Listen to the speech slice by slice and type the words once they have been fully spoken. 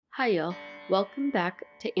Hi, y'all. Welcome back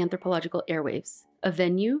to Anthropological Airwaves, a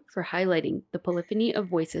venue for highlighting the polyphony of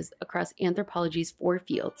voices across anthropology's four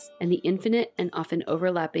fields and the infinite and often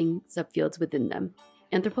overlapping subfields within them.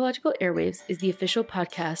 Anthropological Airwaves is the official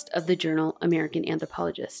podcast of the journal American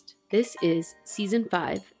Anthropologist. This is Season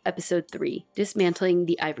 5, Episode 3, Dismantling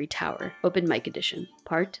the Ivory Tower, Open Mic Edition,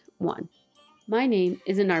 Part 1. My name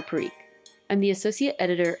is Anar Parikh. I'm the associate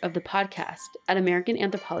editor of the podcast at American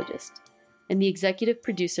Anthropologist and the executive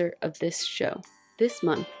producer of this show. This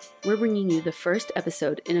month, we're bringing you the first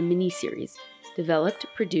episode in a mini-series developed,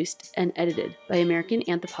 produced, and edited by American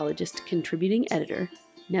Anthropologist contributing editor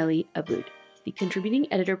Nellie Aboud. The Contributing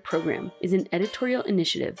Editor Program is an editorial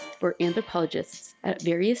initiative for anthropologists at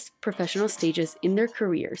various professional stages in their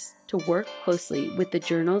careers to work closely with the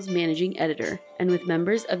journal's managing editor and with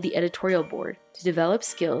members of the editorial board to develop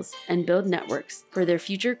skills and build networks for their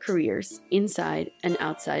future careers inside and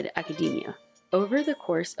outside academia. Over the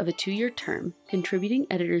course of a 2-year term, contributing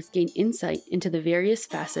editors gain insight into the various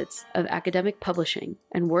facets of academic publishing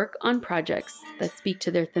and work on projects that speak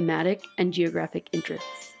to their thematic and geographic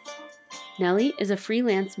interests. Nellie is a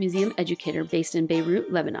freelance museum educator based in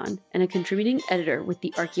Beirut, Lebanon, and a contributing editor with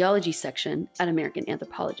the archaeology section at American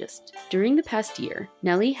Anthropologist. During the past year,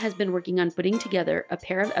 Nellie has been working on putting together a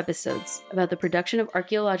pair of episodes about the production of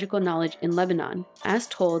archaeological knowledge in Lebanon, as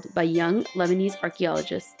told by young Lebanese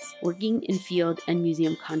archaeologists working in field and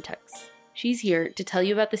museum contexts. She's here to tell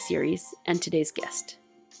you about the series and today's guest.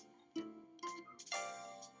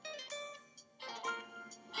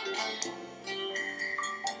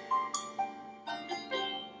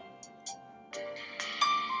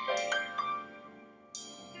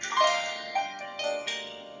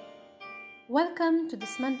 Welcome to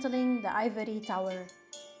Dismantling the Ivory Tower.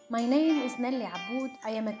 My name is Nellie Aboud. I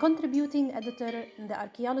am a contributing editor in the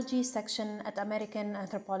archaeology section at American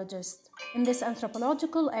Anthropologist. In this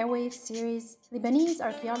anthropological airwaves series, Lebanese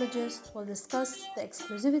archaeologists will discuss the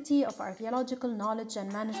exclusivity of archaeological knowledge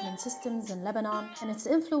and management systems in Lebanon and its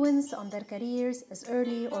influence on their careers as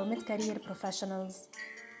early or mid-career professionals.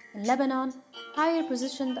 In Lebanon, higher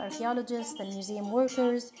positioned archaeologists and museum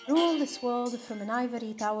workers rule this world from an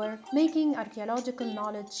ivory tower, making archaeological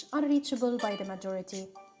knowledge unreachable by the majority.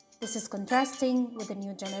 This is contrasting with the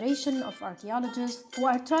new generation of archaeologists who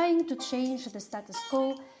are trying to change the status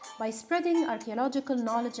quo by spreading archaeological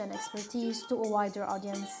knowledge and expertise to a wider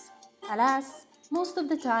audience. Alas, most of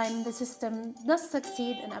the time the system does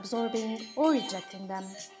succeed in absorbing or rejecting them.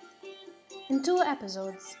 In 2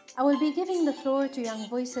 episodes, I will be giving the floor to young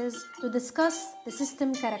voices to discuss the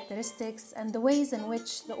system characteristics and the ways in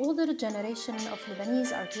which the older generation of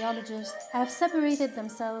Lebanese archaeologists have separated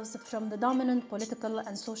themselves from the dominant political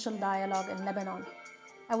and social dialogue in Lebanon.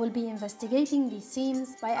 I will be investigating these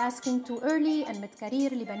themes by asking 2 early and mid-career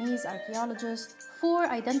Lebanese archaeologists 4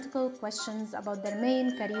 identical questions about their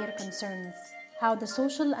main career concerns. How the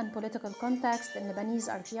social and political context in Lebanese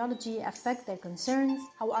archaeology affect their concerns,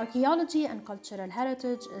 how archaeology and cultural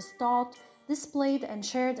heritage is taught, displayed and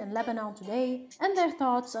shared in Lebanon today, and their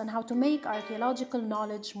thoughts on how to make archaeological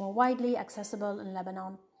knowledge more widely accessible in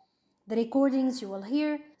Lebanon. The recordings you will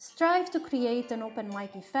hear strive to create an open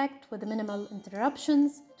mic effect with minimal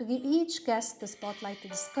interruptions to give each guest the spotlight to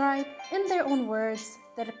describe, in their own words,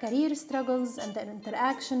 their career struggles and the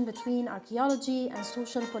interaction between archaeology and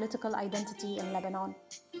social political identity in Lebanon.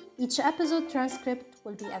 Each episode transcript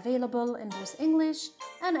will be available in both English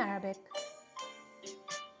and Arabic.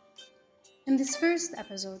 In this first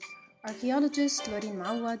episode, archaeologist Loreen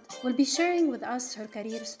Mawad will be sharing with us her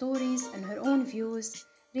career stories and her own views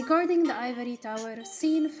regarding the ivory tower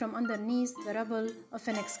seen from underneath the rubble of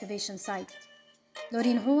an excavation site.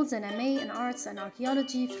 Loreen holds an MA in Arts and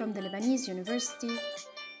Archaeology from the Lebanese University.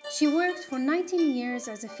 She worked for 19 years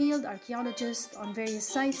as a field archaeologist on various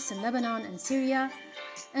sites in Lebanon and Syria,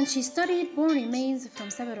 and she studied bone remains from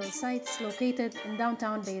several sites located in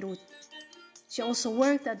downtown Beirut. She also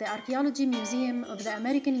worked at the Archaeology Museum of the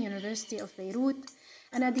American University of Beirut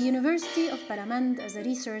and at the University of Balamand as a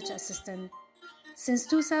research assistant. Since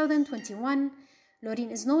 2021,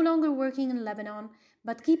 Loreen is no longer working in Lebanon,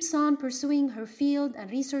 but keeps on pursuing her field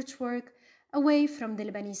and research work away from the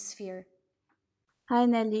Lebanese sphere. Hi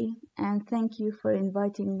Nelly, and thank you for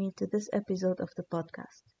inviting me to this episode of the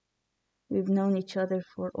podcast. We've known each other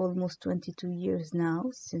for almost 22 years now,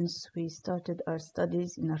 since we started our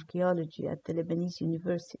studies in archaeology at the Lebanese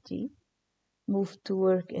University, moved to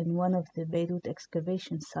work in one of the Beirut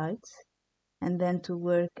excavation sites, and then to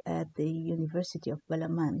work at the University of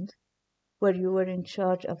Balamand, where you were in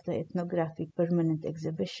charge of the ethnographic permanent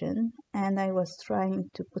exhibition, and I was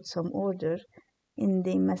trying to put some order in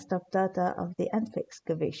the messed up data of the ANFA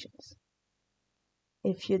excavations.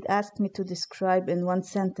 If you'd asked me to describe in one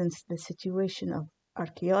sentence the situation of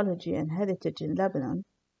archaeology and heritage in Lebanon,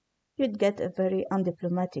 you'd get a very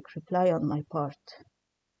undiplomatic reply on my part.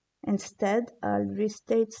 Instead, I'll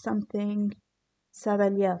restate something Sarah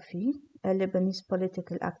Liafi, a Lebanese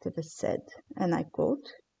political activist, said, and I quote,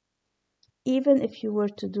 "Even if you were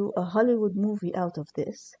to do a Hollywood movie out of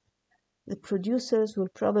this, the producers will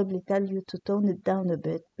probably tell you to tone it down a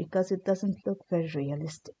bit because it doesn't look very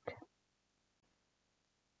realistic."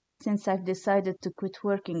 Since I've decided to quit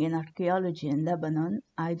working in archaeology in Lebanon,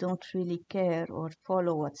 I don't really care or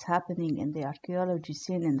follow what's happening in the archaeology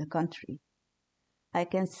scene in the country. I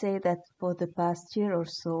can say that for the past year or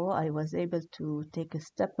so, I was able to take a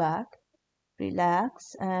step back,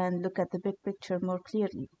 relax, and look at the big picture more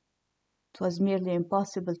clearly. It was merely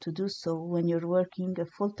impossible to do so when you're working a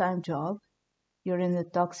full-time job, you're in a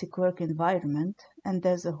toxic work environment, and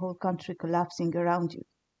there's a whole country collapsing around you.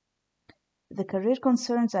 The career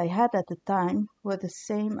concerns I had at the time were the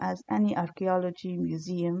same as any archaeology,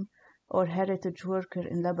 museum, or heritage worker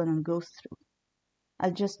in Lebanon goes through.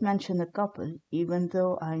 I'll just mention a couple, even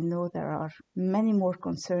though I know there are many more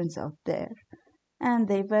concerns out there, and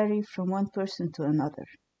they vary from one person to another.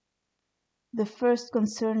 The first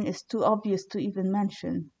concern is too obvious to even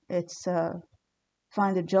mention. It's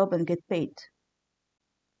find a job and get paid.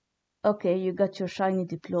 Okay, you got your shiny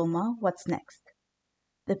diploma, what's next?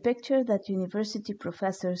 The picture that university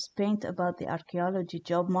professors paint about the archaeology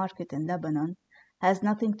job market in Lebanon has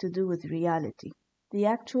nothing to do with reality. The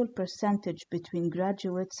actual percentage between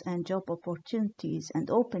graduates and job opportunities and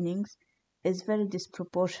openings is very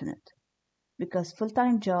disproportionate, because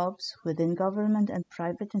full-time jobs within government and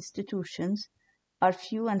private institutions are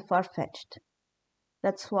few and far-fetched.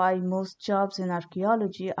 That's why most jobs in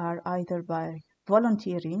archaeology are either by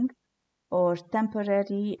volunteering or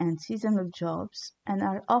temporary and seasonal jobs, and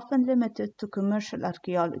are often limited to commercial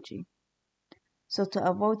archaeology. So to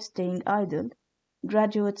avoid staying idle,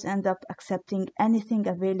 graduates end up accepting anything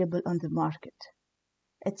available on the market.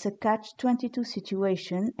 It's a catch-22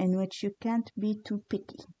 situation in which you can't be too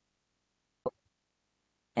picky.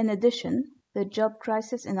 In addition, the job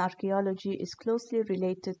crisis in archaeology is closely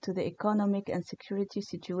related to the economic and security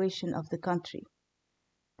situation of the country.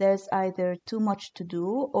 There's either too much to do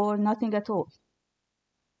or nothing at all.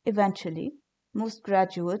 Eventually, most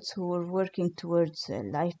graduates who are working towards a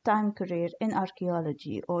lifetime career in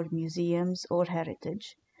archaeology or museums or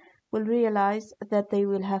heritage will realize that they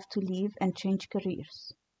will have to leave and change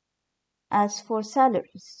careers. As for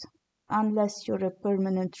salaries, unless you're a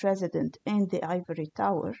permanent resident in the Ivory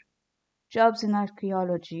Tower, jobs in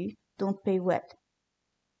archaeology don't pay well,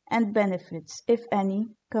 and benefits, if any,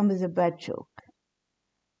 come as a bad joke.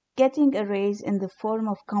 Getting a raise in the form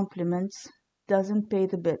of compliments doesn't pay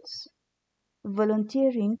the bills.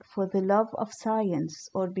 Volunteering for the love of science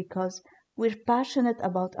or because we're passionate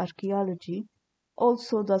about archaeology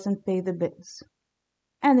also doesn't pay the bills.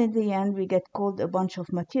 And in the end, we get called a bunch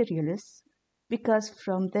of materialists because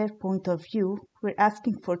from their point of view, we're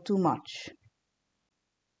asking for too much.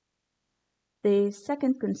 The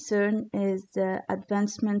second concern is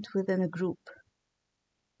advancement within a group.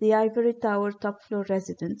 The Ivory Tower top floor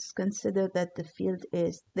residents consider that the field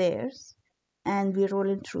is theirs and we're all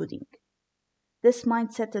intruding. This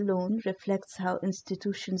mindset alone reflects how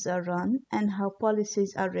institutions are run and how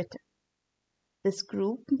policies are written. This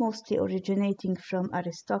group, mostly originating from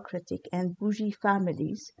aristocratic and bougie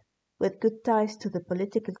families with good ties to the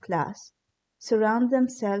political class, surround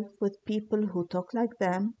themselves with people who talk like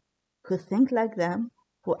them, who think like them,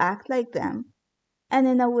 who act like them, and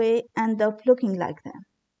in a way end up looking like them.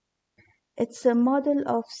 It's a model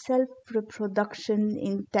of self-reproduction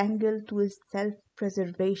entangled with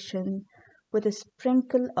self-preservation with a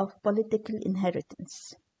sprinkle of political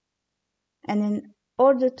inheritance. And in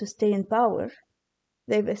order to stay in power,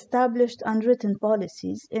 they've established unwritten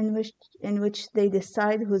policies in which they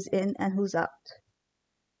decide who's in and who's out.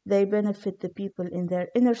 They benefit the people in their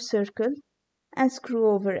inner circle and screw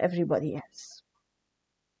over everybody else.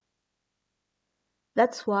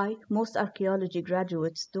 That's why most archaeology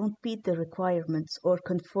graduates don't meet the requirements or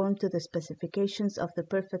conform to the specifications of the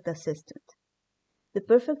perfect assistant. The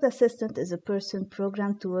perfect assistant is a person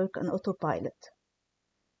programmed to work on autopilot.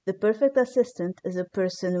 The perfect assistant is a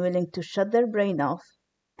person willing to shut their brain off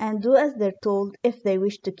and do as they're told if they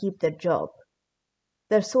wish to keep their job.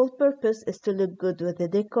 Their sole purpose is to look good with the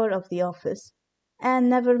decor of the office and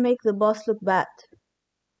never make the boss look bad.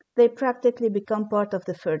 They practically become part of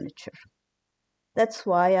the furniture. That's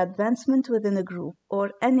why advancement within a group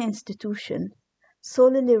or any institution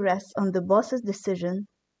solely rests on the boss's decision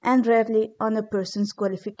and rarely on a person's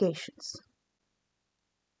qualifications.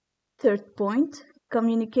 Third point,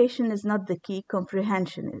 communication is not the key,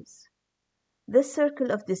 comprehension is. This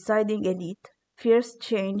circle of deciding elite fears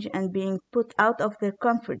change and being put out of their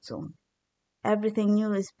comfort zone. Everything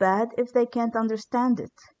new is bad if they can't understand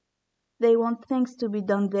it. They want things to be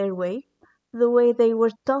done their way, the way they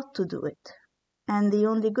were taught to do it. And the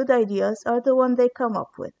only good ideas are the ones they come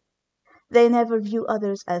up with. They never view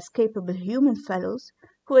others as capable human fellows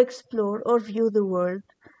who explore or view the world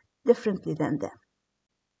differently than them.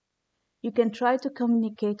 You can try to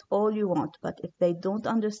communicate all you want, but if they don't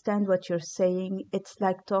understand what you're saying, it's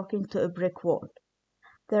like talking to a brick wall.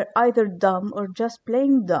 They're either dumb or just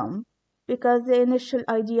plain dumb because the initial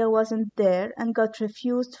idea wasn't there and got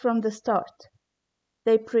refused from the start.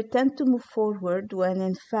 They pretend to move forward when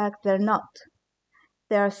in fact they're not.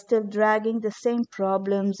 They are still dragging the same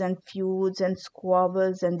problems and feuds and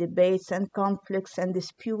squabbles and debates and conflicts and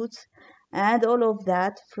disputes and all of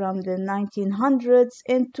that from the 1900s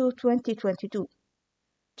into 2022,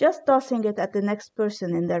 just tossing it at the next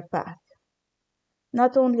person in their path.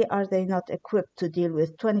 Not only are they not equipped to deal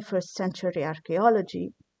with 21st century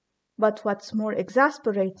archaeology, but what's more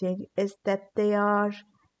exasperating is that they are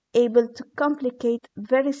able to complicate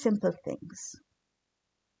very simple things.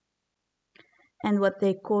 And what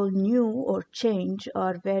they call new or change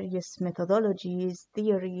are various methodologies,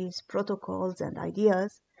 theories, protocols, and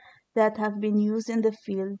ideas that have been used in the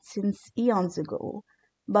field since eons ago,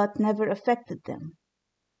 but never affected them.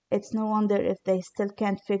 It's no wonder if they still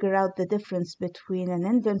can't figure out the difference between an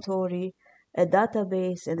inventory, a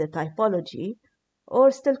database, and a typology,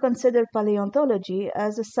 or still consider paleontology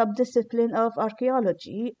as a subdiscipline of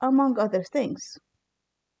archaeology, among other things.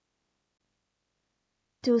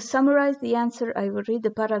 To summarize the answer, I will read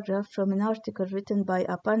a paragraph from an article written by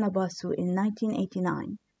Aparna Basu in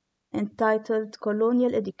 1989, entitled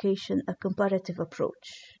Colonial Education, a Comparative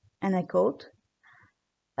Approach. And I quote,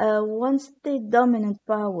 once the dominant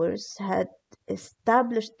powers had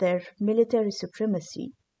established their military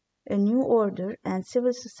supremacy, a new order and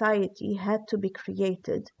civil society had to be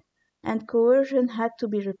created, and coercion had to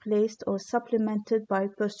be replaced or supplemented by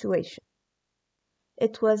persuasion.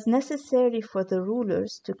 It was necessary for the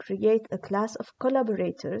rulers to create a class of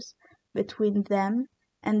collaborators between them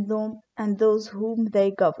and those whom they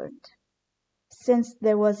governed. Since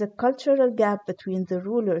there was a cultural gap between the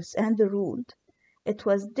rulers and the ruled, it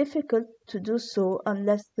was difficult to do so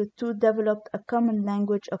unless the two developed a common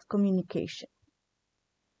language of communication.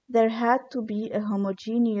 There had to be a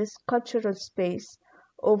homogeneous cultural space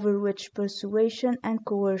over which persuasion and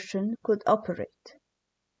coercion could operate.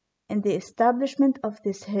 In the establishment of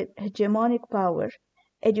this hegemonic power,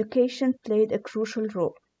 education played a crucial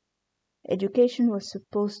role. Education was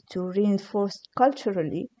supposed to reinforce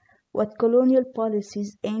culturally what colonial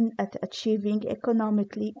policies aimed at achieving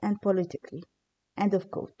economically and politically. End of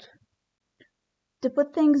quote. To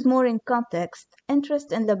put things more in context,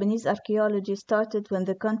 interest in Lebanese archaeology started when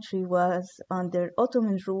the country was under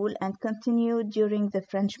Ottoman rule and continued during the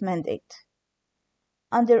French Mandate.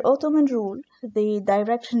 Under Ottoman rule, the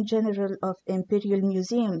Direction General of Imperial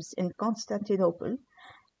Museums in Constantinople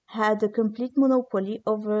had a complete monopoly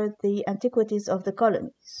over the antiquities of the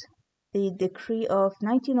colonies. The decree of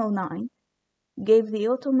 1909 gave the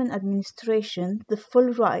Ottoman administration the full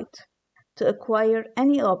right to acquire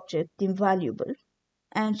any object deemed valuable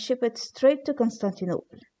and ship it straight to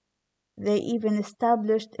Constantinople. They even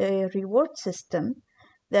established a reward system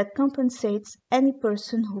that compensates any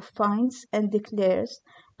person who finds and declares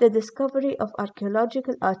the discovery of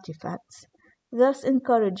archaeological artifacts, thus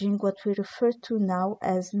encouraging what we refer to now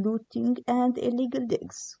as looting and illegal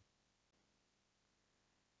digs.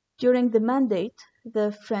 During the Mandate,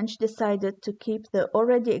 the French decided to keep the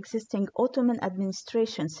already existing Ottoman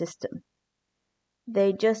administration system.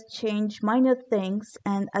 They just changed minor things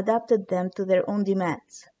and adapted them to their own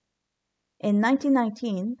demands. In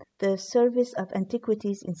 1919, the Service of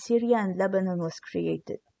Antiquities in Syria and Lebanon was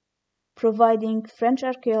created, providing French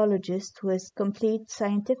archaeologists with complete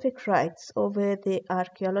scientific rights over the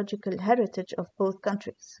archaeological heritage of both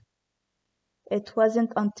countries. It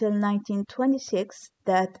wasn't until 1926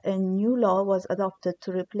 that a new law was adopted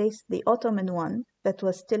to replace the Ottoman one that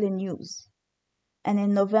was still in use. And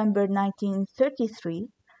in November 1933,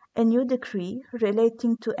 a new decree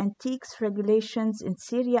relating to antiques regulations in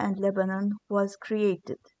Syria and Lebanon was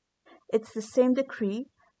created. It's the same decree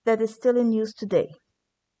that is still in use today.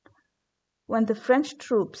 When the French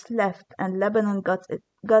troops left and Lebanon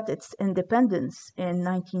got its independence in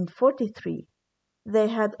 1943, they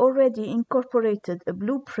had already incorporated a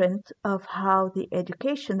blueprint of how the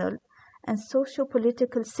educational and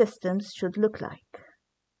socio-political systems should look like.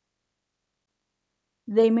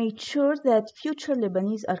 They made sure that future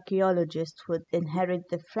Lebanese archaeologists would inherit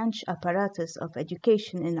the French apparatus of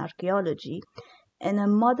education in archaeology and a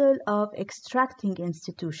model of extracting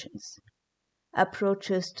institutions.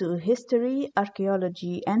 Approaches to history,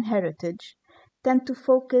 archaeology, and heritage tend to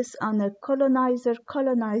focus on a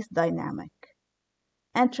colonizer-colonized dynamic.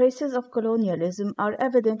 And traces of colonialism are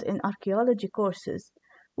evident in archaeology courses,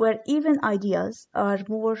 where even ideas are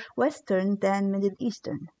more Western than Middle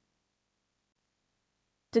Eastern.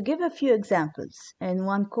 To give a few examples, in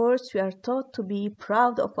one course we are taught to be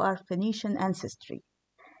proud of our Phoenician ancestry.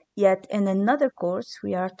 Yet in another course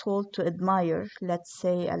we are told to admire, let's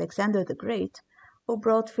say, Alexander the Great, who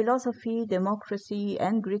brought philosophy, democracy,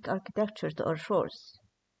 and Greek architecture to our shores.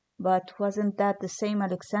 But wasn't that the same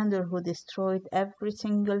Alexander who destroyed every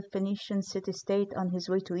single Phoenician city-state on his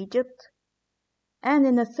way to Egypt? And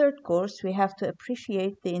in a third course we have to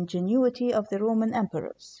appreciate the ingenuity of the Roman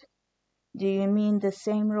emperors. Do you mean the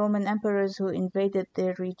same Roman emperors who invaded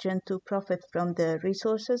their region to profit from the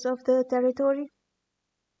resources of the territory?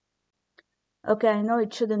 Okay, I know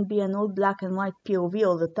it shouldn't be an old black and white POV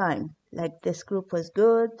all the time, like this group was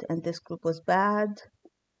good and this group was bad.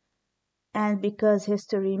 And because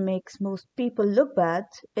history makes most people look bad,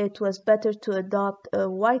 it was better to adopt a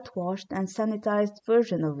whitewashed and sanitized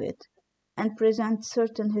version of it and present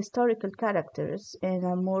certain historical characters in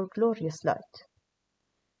a more glorious light.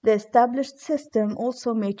 The established system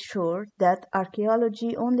also made sure that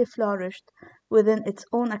archaeology only flourished within its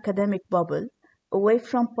own academic bubble, away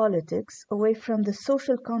from politics, away from the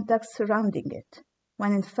social context surrounding it,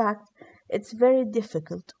 when in fact it's very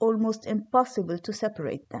difficult, almost impossible to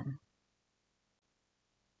separate them.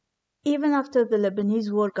 Even after the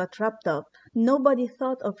Lebanese war got wrapped up, nobody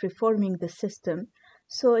thought of reforming the system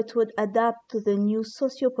so it would adapt to the new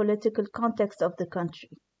socio-political context of the country.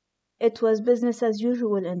 It was business as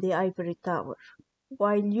usual in the Ivory Tower.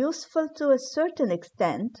 While useful to a certain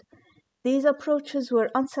extent, these approaches were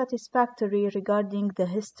unsatisfactory regarding the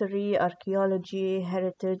history, archaeology,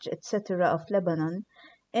 heritage, etc. of Lebanon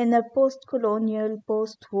in a post-colonial,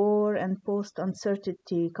 post-war, and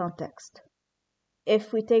post-uncertainty context.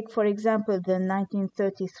 If we take, for example, the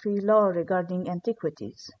 1933 law regarding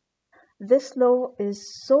antiquities, this law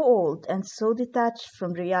is so old and so detached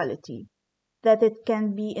from reality that it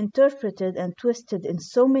can be interpreted and twisted in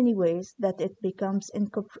so many ways that it becomes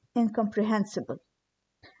incomprehensible.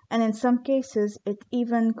 And in some cases, it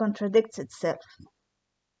even contradicts itself.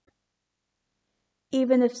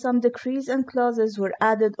 Even if some decrees and clauses were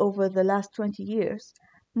added over the last 20 years,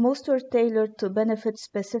 most were tailored to benefit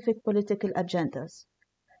specific political agendas.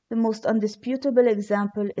 The most undisputable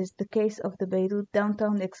example is the case of the Beirut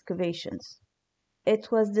downtown excavations.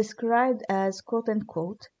 It was described as,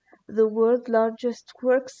 quote-unquote, the world's largest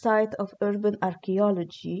work site of urban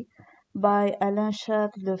archaeology by Alain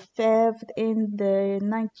Charles Lefebvre in the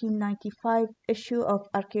 1995 issue of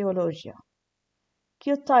Archaeologia.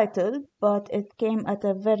 Cute title, but it came at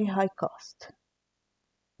a very high cost.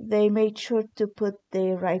 They made sure to put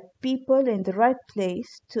the right people in the right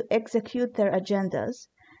place to execute their agendas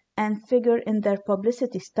and figure in their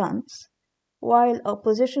publicity stunts, while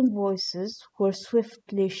opposition voices were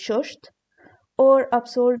swiftly shushed or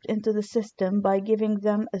absorbed into the system by giving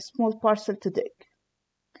them a small parcel to dig.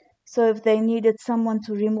 So if they needed someone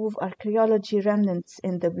to remove archaeology remnants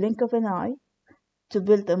in the blink of an eye, to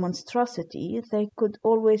build a monstrosity, they could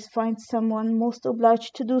always find someone most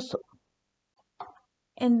obliged to do so.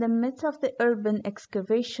 In the midst of the urban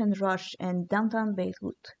excavation rush in downtown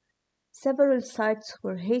Beirut, several sites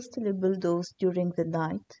were hastily bulldozed during the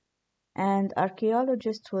night, and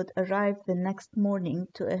archaeologists would arrive the next morning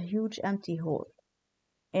to a huge empty hole.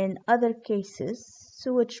 In other cases,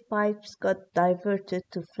 sewage pipes got diverted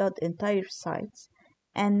to flood entire sites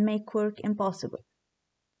and make work impossible.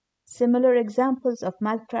 Similar examples of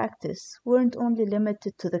malpractice weren't only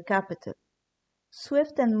limited to the capital.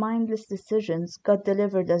 Swift and mindless decisions got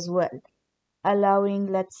delivered as well, allowing,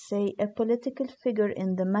 let's say, a political figure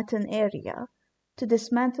in the Matan area to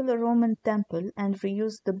dismantle a Roman temple and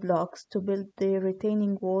reuse the blocks to build the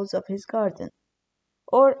retaining walls of his garden,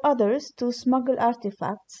 or others to smuggle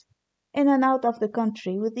artifacts in and out of the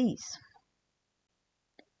country with ease.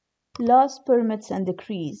 Laws, permits, and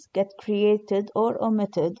decrees get created or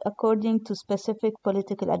omitted according to specific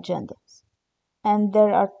political agendas, and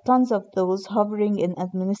there are tons of those hovering in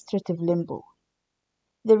administrative limbo.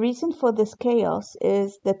 The reason for this chaos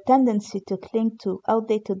is the tendency to cling to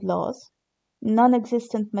outdated laws,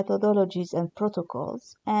 non-existent methodologies and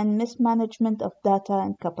protocols, and mismanagement of data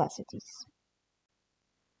and capacities.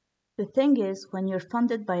 The thing is, when you're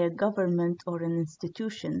funded by a government or an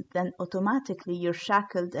institution, then automatically you're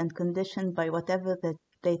shackled and conditioned by whatever that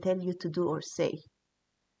they tell you to do or say.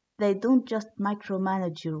 They don't just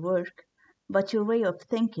micromanage your work, but your way of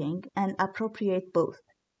thinking, and appropriate both.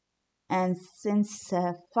 And since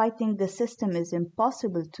fighting the system is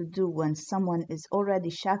impossible to do when someone is already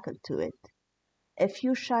shackled to it, a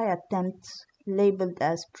few shy attempts labeled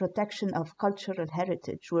as protection of cultural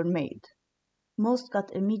heritage were made. Most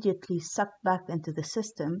got immediately sucked back into the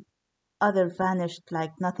system, others vanished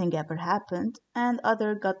like nothing ever happened, and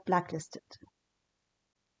others got blacklisted.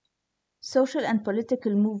 Social and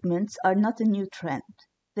political movements are not a new trend.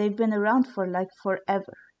 They've been around for like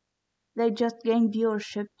forever. They just gain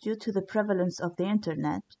viewership due to the prevalence of the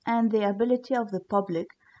internet and the ability of the public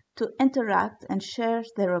to interact and share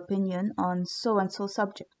their opinion on so-and-so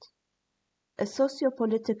subject. A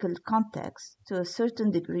socio-political context, to a certain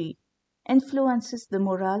degree, influences the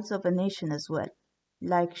morals of a nation as well.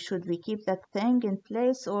 Like, should we keep that thing in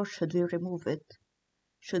place or should we remove it?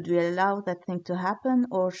 Should we allow that thing to happen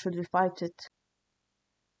or should we fight it?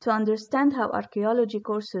 To understand how archaeology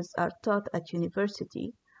courses are taught at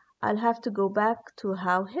university, I'll have to go back to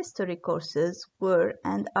how history courses were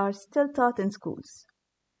and are still taught in schools.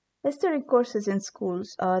 History courses in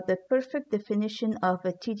schools are the perfect definition of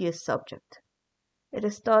a tedious subject. It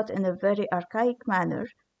is taught in a very archaic manner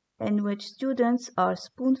in which students are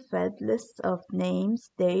spoon-fed lists of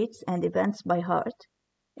names, dates, and events by heart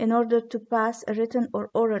in order to pass a written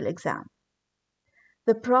or oral exam.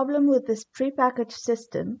 The problem with this prepackaged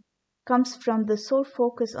system comes from the sole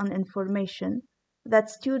focus on information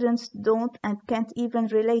that students don't and can't even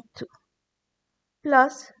relate to.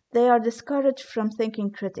 Plus, they are discouraged from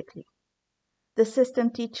thinking critically. The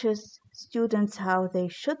system teaches students how they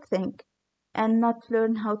should think and not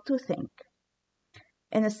learn how to think.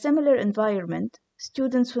 In a similar environment,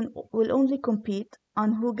 students will only compete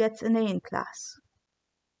on who gets an A in class.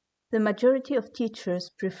 The majority of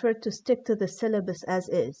teachers prefer to stick to the syllabus as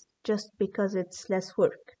is, just because it's less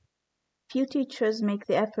work. Few teachers make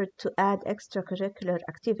the effort to add extracurricular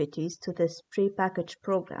activities to this prepackaged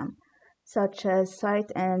program, such as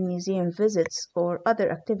site and museum visits or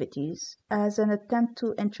other activities, as an attempt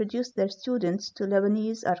to introduce their students to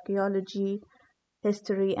Lebanese archaeology,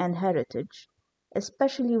 history, and heritage,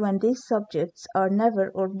 especially when these subjects are never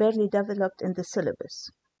or barely developed in the syllabus.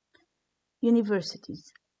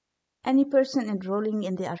 Universities. Any person enrolling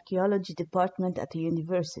in the archaeology department at a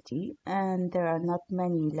university, and there are not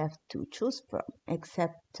many left to choose from,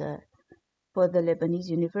 except for the Lebanese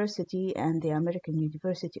University and the American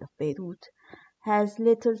University of Beirut, has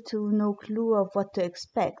little to no clue of what to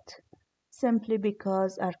expect, simply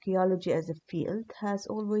because archaeology as a field has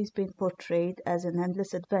always been portrayed as an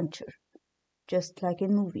endless adventure, just like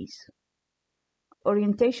in movies.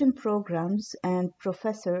 Orientation programs and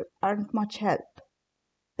professors aren't much help.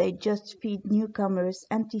 They just feed newcomers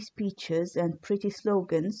empty speeches and pretty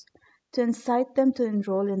slogans to incite them to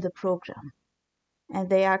enroll in the program. And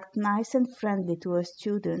they act nice and friendly to our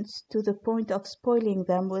students to the point of spoiling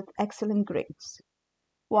them with excellent grades.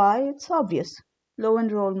 Why? It's obvious. Low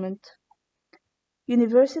enrollment.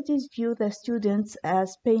 Universities view their students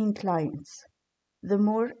as paying clients. The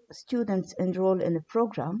more students enroll in a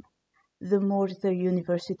program, the more the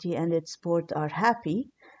university and its board are happy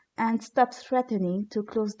and stop threatening to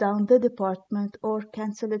close down the department or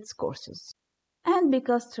cancel its courses. And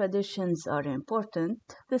because traditions are important,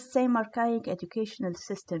 the same archaic educational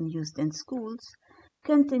system used in schools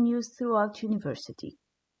continues throughout university.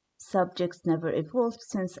 Subjects never evolved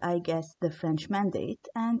since, I guess, the French Mandate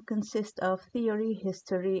and consist of theory,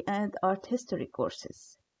 history, and art history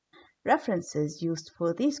courses. References used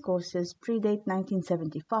for these courses predate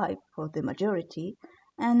 1975 for the majority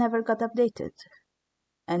and never got updated.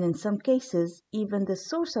 And in some cases, even the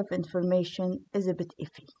source of information is a bit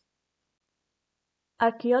iffy.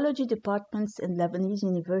 Archaeology departments in Lebanese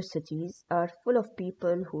universities are full of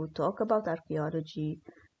people who talk about archaeology,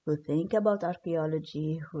 who think about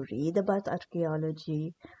archaeology, who read about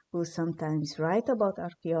archaeology, who sometimes write about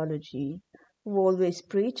archaeology, who always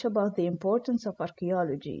preach about the importance of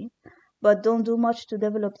archaeology, but don't do much to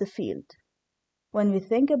develop the field. When we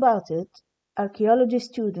think about it, archaeology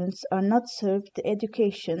students are not served the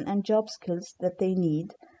education and job skills that they need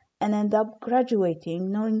and end up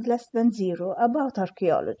graduating knowing less than zero about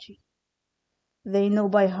archaeology. They know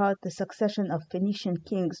by heart the succession of Phoenician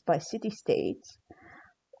kings by city-states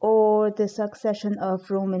or the succession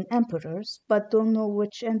of Roman emperors, but don't know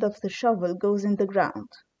which end of the shovel goes in the ground.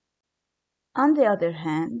 On the other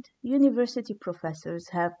hand, university professors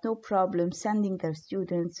have no problem sending their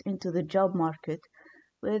students into the job market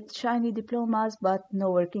with shiny diplomas but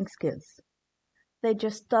no working skills. They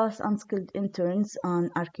just toss unskilled interns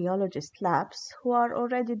on archaeologist labs who are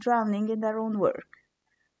already drowning in their own work.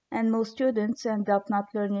 And most students end up not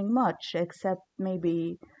learning much except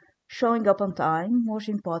maybe showing up on time,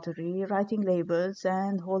 washing pottery, writing labels,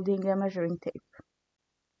 and holding a measuring tape.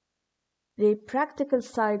 The practical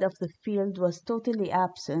side of the field was totally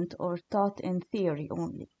absent or taught in theory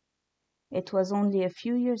only. It was only a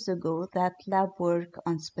few years ago that lab work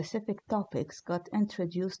on specific topics got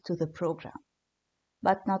introduced to the program.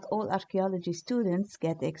 But not all archaeology students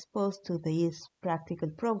get exposed to these practical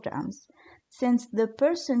programs, since the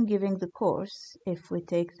person giving the course, if we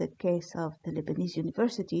take the case of the Lebanese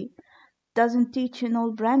University, doesn't teach in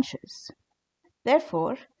all branches.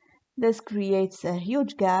 Therefore, this creates a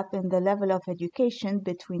huge gap in the level of education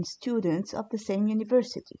between students of the same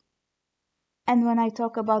university. And when I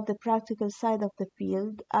talk about the practical side of the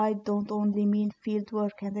field, I don't only mean field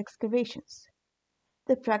work and excavations.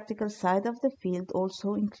 The practical side of the field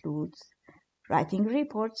also includes writing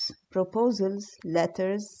reports, proposals,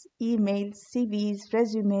 letters, emails, CVs,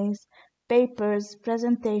 resumes, papers,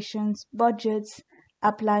 presentations, budgets,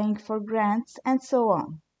 applying for grants, and so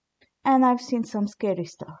on. And I've seen some scary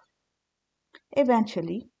stuff.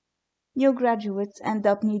 Eventually, new graduates end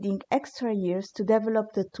up needing extra years to develop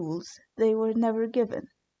the tools they were never given.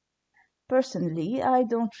 Personally, I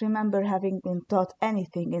don't remember having been taught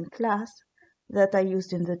anything in class that I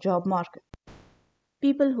used in the job market.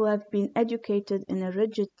 People who have been educated in a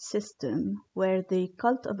rigid system where the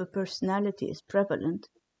cult of a personality is prevalent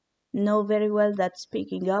know very well that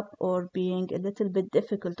speaking up or being a little bit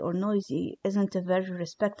difficult or noisy isn't a very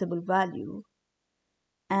respectable value,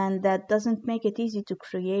 and that doesn't make it easy to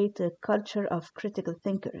create a culture of critical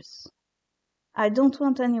thinkers. I don't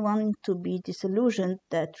want anyone to be disillusioned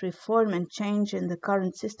that reform and change in the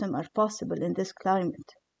current system are possible in this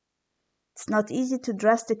climate. It's not easy to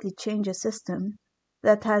drastically change a system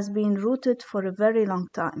that has been rooted for a very long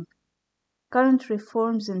time. Current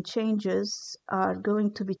reforms and changes are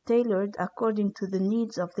going to be tailored according to the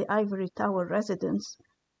needs of the Ivory Tower residents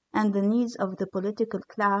and the needs of the political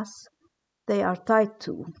class they are tied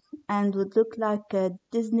to, and would look like a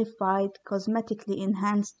Disney-fied, cosmetically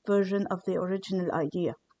enhanced version of the original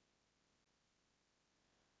idea.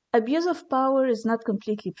 Abuse of power is not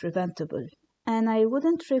completely preventable, and I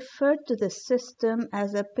wouldn't refer to the system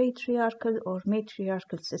as a patriarchal or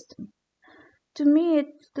matriarchal system. To me, it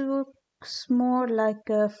looks more like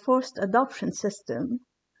a forced adoption system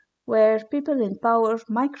where people in power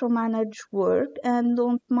micromanage work and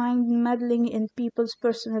don't mind meddling in people's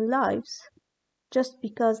personal lives just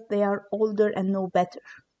because they are older and know better.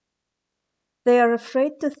 They are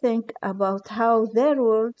afraid to think about how their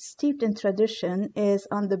world, steeped in tradition, is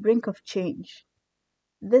on the brink of change.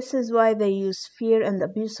 This is why they use fear and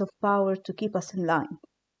abuse of power to keep us in line.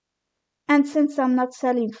 And since I'm not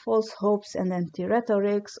selling false hopes and empty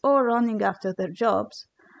rhetorics or running after their jobs,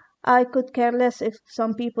 I could care less if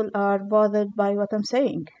some people are bothered by what I'm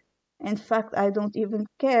saying. In fact, I don't even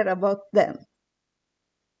care about them.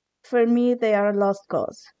 For me, they are a lost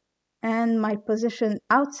cause. And my position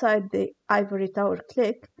outside the Ivory Tower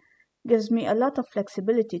clique gives me a lot of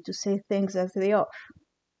flexibility to say things as they are.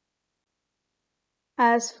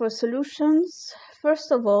 As for solutions,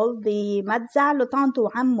 first of all, the ما تزعلوا طنطو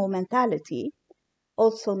وعمو mentality,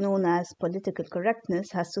 also known as political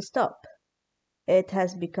correctness, has to stop. It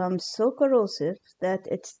has become so corrosive that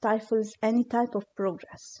it stifles any type of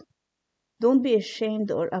progress. Don't be ashamed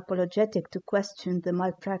or apologetic to question the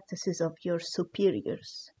malpractices of your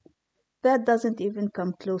superiors. That doesn't even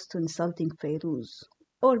come close to insulting Fayrouz,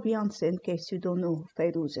 or Beyoncé in case you don't know who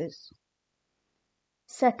Fayrouz is.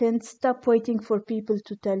 Second, stop waiting for people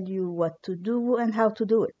to tell you what to do and how to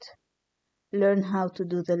do it. Learn how to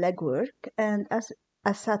do the legwork, and as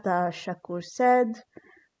Asata Shakur said,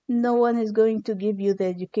 no one is going to give you the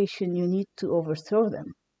education you need to overthrow them.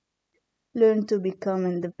 Learn to become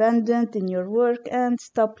independent in your work and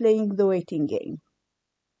stop playing the waiting game.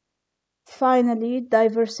 Finally,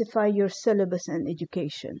 diversify your syllabus and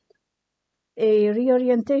education. A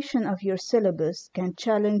reorientation of your syllabus can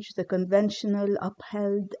challenge the conventional,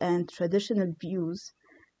 upheld, and traditional views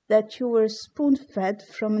that you were spoon-fed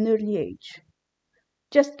from an early age.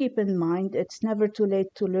 Just keep in mind it's never too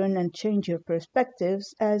late to learn and change your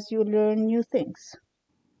perspectives as you learn new things.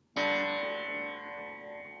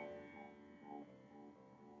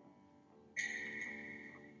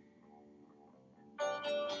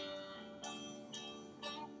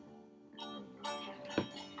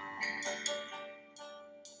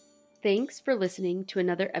 Thanks for listening to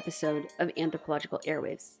another episode of Anthropological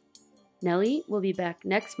Airwaves. Nellie will be back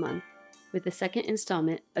next month with the second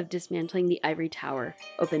installment of Dismantling the Ivory Tower,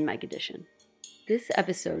 Open Mic Edition. This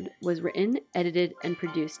episode was written, edited, and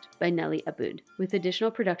produced by Nelly Aboud, with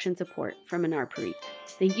additional production support from Anar Parikh.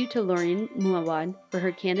 Thank you to Lauren Muawad for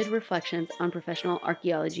her candid reflections on professional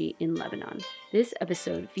archaeology in Lebanon. This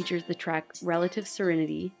episode features the track Relative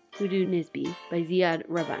Serenity, Hudu Nisbi by Ziad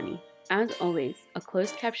Rabani. As always, a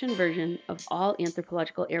closed caption version of all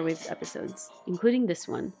Anthropological Airwaves episodes, including this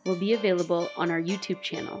one, will be available on our YouTube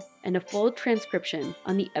channel, and a full transcription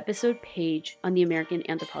on the episode page on the American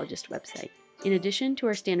Anthropologist website. In addition to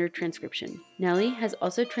our standard transcription, Nelly has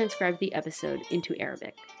also transcribed the episode into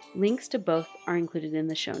Arabic. Links to both are included in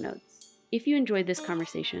the show notes. If you enjoyed this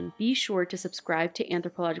conversation, be sure to subscribe to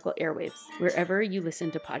Anthropological Airwaves wherever you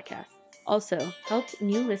listen to podcasts. Also, help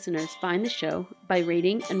new listeners find the show by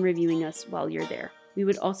rating and reviewing us while you're there. We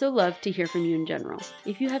would also love to hear from you in general.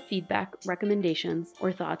 If you have feedback, recommendations,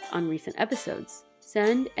 or thoughts on recent episodes,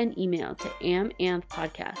 send an email to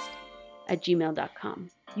amanthpodcast@gmail.com.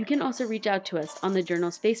 You can also reach out to us on the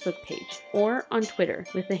Journal's Facebook page or on Twitter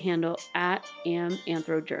with the handle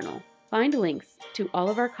 @AmAnthroJournal. Find links to all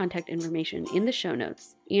of our contact information in the show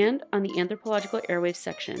notes and on the Anthropological Airwaves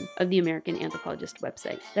section of the American Anthropologist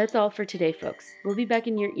website. That's all for today, folks. We'll be back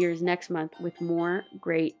in your ears next month with more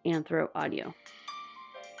great anthro audio.